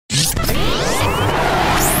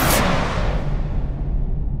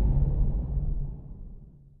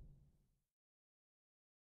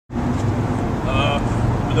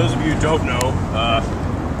don't know,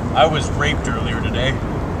 I was raped earlier today.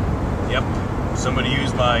 Yep. Somebody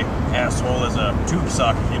used my asshole as a tube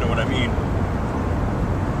sock, if you know what I mean.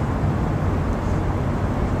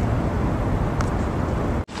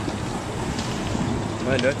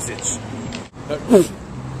 My nuts itch.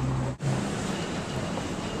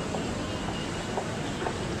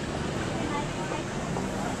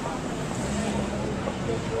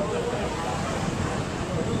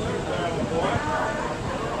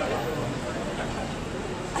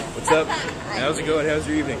 What's up? How's it going? How's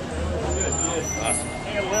your evening? Good. Awesome.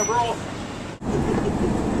 Hey, liberal.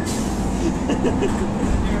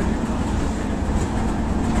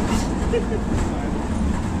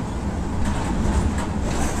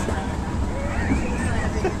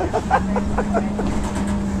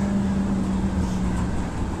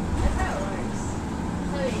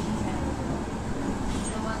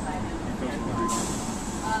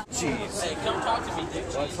 Jeez. Hey, come talk to me, Dick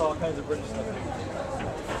Cheese. I saw all kinds of British stuff.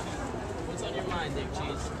 What's on your mind, Dick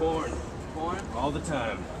Cheese? Porn. Porn? All the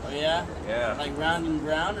time. Oh, yeah? Yeah. Like round and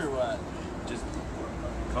brown or what? Just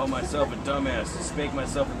call myself a dumbass, spank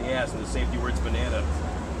myself in the ass, and the safety word's banana.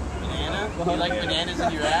 Banana? You like bananas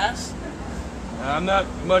in your ass? I'm not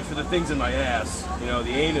much for the things in my ass. You know,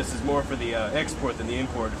 the anus is more for the export than the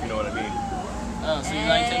import, if you know what I mean. Oh, so you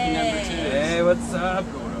like taking number two? Hey, what's up?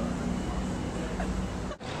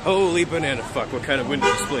 Holy banana fuck, what kind of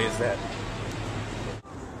window display is that?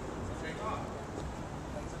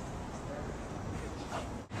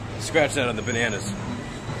 Scratch that on the bananas.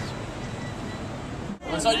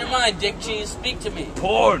 What's on your mind, Dick Cheese? Speak to me.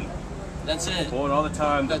 Porn! That's it. Porn all the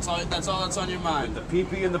time. That's all that's on your mind. The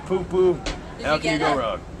pee-pee and the poo-poo. How can you go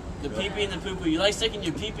wrong? The pee-pee and the poo-poo. You like sticking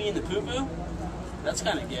your pee-pee in the poo-poo? That's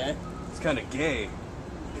kind of gay. It's kind of gay.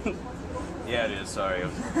 Yeah, it is, sorry.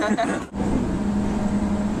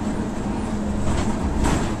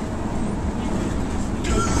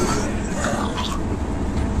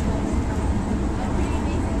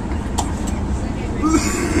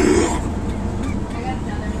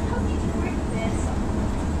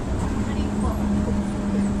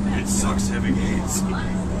 It sucks having AIDS. Do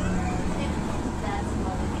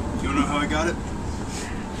you know how I got it?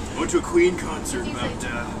 I went to a Queen concert about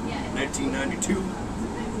 1992.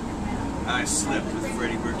 I slept with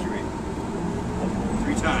Freddie Mercury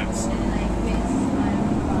 3 times.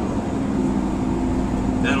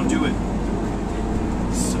 That'll do it.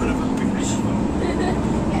 Son of a bitch.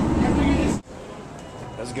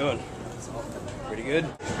 How's it going? Pretty good?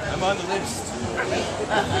 I'm on the list.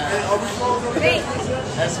 Great.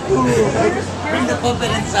 That's cool. Bring the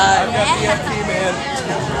puppet inside. I've got VIP, man.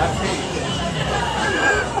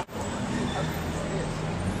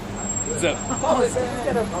 What's up?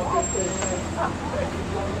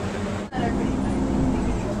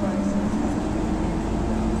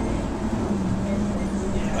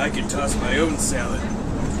 I could toss my own salad.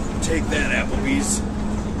 Take that, Applebee's.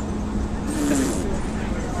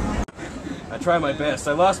 I try my best.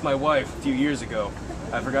 I lost my wife a few years ago.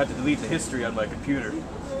 I forgot to delete the history on my computer.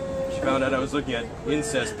 She found out I was looking at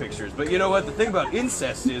incest pictures. But you know what? The thing about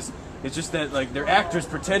incest is, it's just that like their actors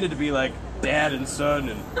pretended to be like dad and son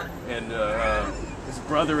and his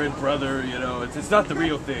brother and brother. You know, it's not the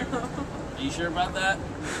real thing. Are you sure about that?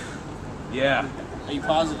 Yeah. Are you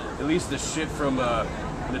positive? At least the shit from the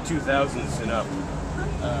 2000s and up.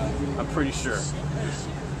 I'm pretty sure.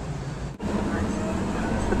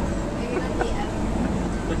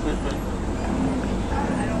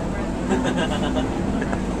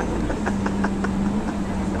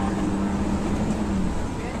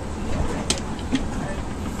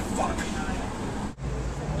 Fuck.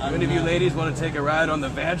 Any of you ladies want to take a ride on the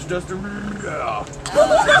Vag Duster? I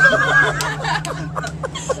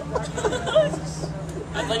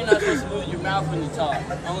thought you're not supposed to move your mouth when you talk.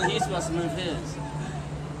 Only he's supposed to move his.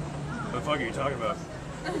 What the fuck are you talking about?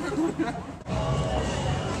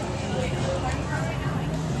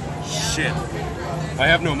 Shit. I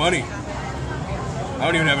have no money. I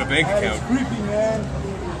don't even have a bank account. It's creepy, man.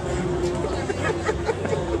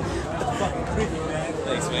 Fucking creepy, man.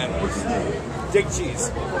 Thanks, man. What's his name? Dick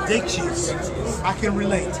Cheese. Dick Cheese. I can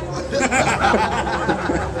relate.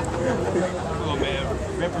 Oh, man.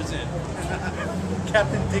 Represent.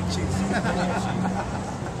 Captain Dick Cheese.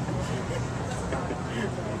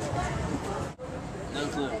 No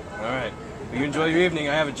clue. Alright. Well, you enjoy your evening.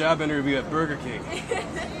 I have a job interview at Burger King.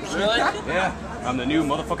 Really? Yeah. I'm the new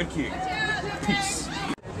motherfucking king. Peace.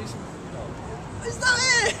 It's not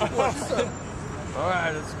it!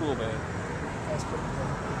 Alright, that's cool, man.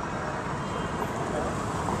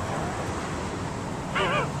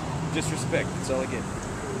 Disrespect, that's all I get.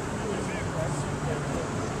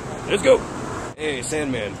 Let's go! Hey,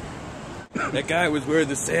 Sandman. That guy was wearing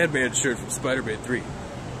the Sandman shirt from Spider-Man 3.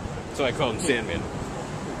 So I call him Sandman.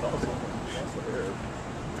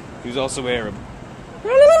 He's also Arab.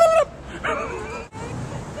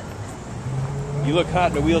 You look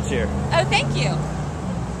hot in a wheelchair. Oh, thank you.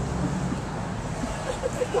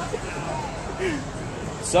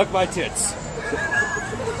 Suck my tits.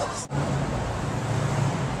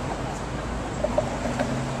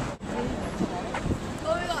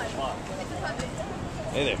 Oh my god. It's a puppet.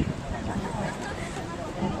 Hey there.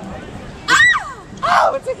 Ah!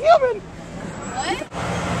 Oh, it's a human!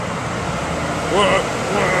 What?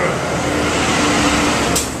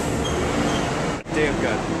 Damn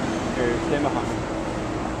gun. Or Demaha.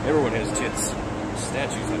 Everyone has tits.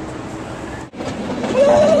 Statues have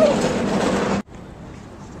tits.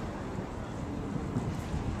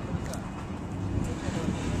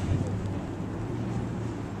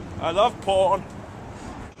 I love porn.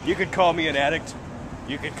 You could call me an addict.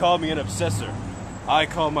 You could call me an obsessor. I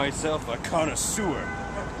call myself a connoisseur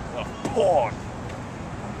of porn.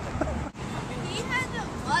 He has a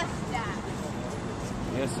mustache.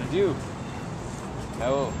 Yes, I do.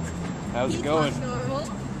 How's it going? He talks normal.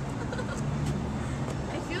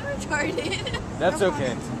 I feel retarded. That's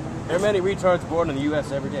okay. There are many retards born in the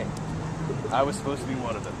U.S. every day. I was supposed to be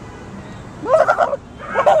one of them.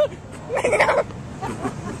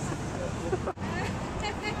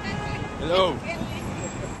 Hello.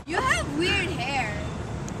 You have weird hair.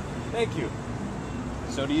 Thank you.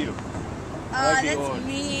 So do you. That's the orange.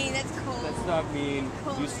 mean. That's cold. That's not mean.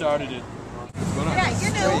 You started it. What's going on? Yeah,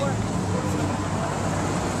 you know.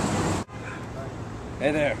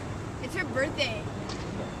 Hey there. It's her birthday.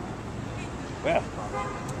 Well,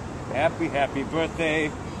 happy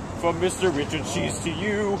birthday from Mr. Richard Cheese to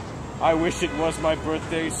you. I wish it was my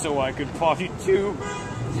birthday so I could party too.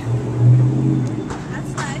 That's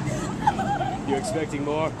nice. You expecting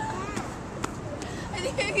more? I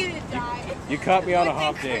think I'm gonna die. You caught me on a With the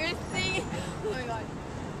hot day. cursing. Oh my god.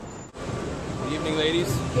 Good evening,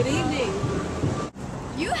 ladies. Good evening.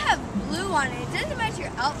 You have blue on it. It doesn't match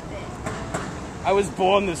your outfit. I was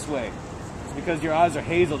born this way. It's because your eyes are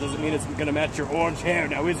hazel doesn't mean it's gonna match your orange hair,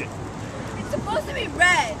 now is it? It's supposed to be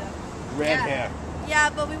red. Red Yeah. hair. Yeah,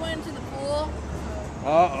 but we went into the pool.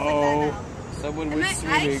 Uh-oh. Someone And was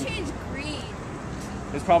my eyes swimming. changed green.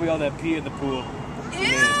 There's probably all that pee in the pool. Ew,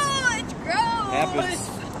 it's gross. Happens.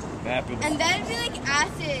 Happens. And then it'd be like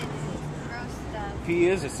acid. Gross stuff. Pee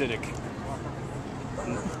is acidic.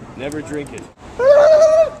 Never drink it.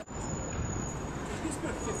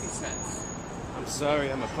 I'm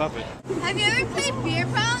sorry, I'm a puppet. Have you ever played beer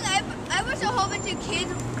pong? I watched a whole bunch of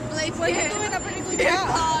kids play beer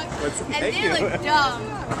pong. And Thank they you. look dumb.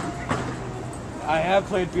 I have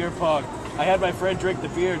played beer pong. I had my friend drink the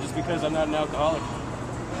beer just because I'm not an alcoholic.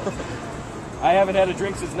 I haven't had a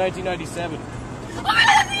drink since 1997. Oh my god,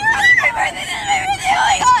 that's the year of my birthday! That's my birthday! Oh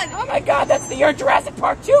my god! Oh my god, that's the year Jurassic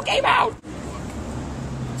Park 2 came out!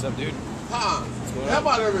 What's up, dude?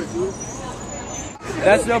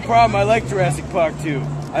 That's no problem, I like Jurassic Park 2.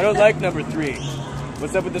 I don't like number 3.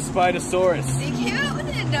 What's up with the Spinosaurus? They came out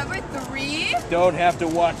with a number 3? Don't have to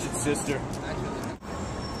watch it, sister.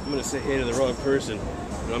 I'm gonna say hey to the wrong person,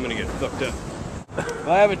 and I'm gonna get fucked up.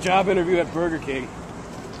 I have a job interview at Burger King.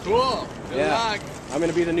 Cool. Good Yeah. luck. I'm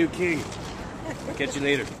gonna be the new king. I'll catch you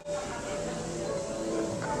later.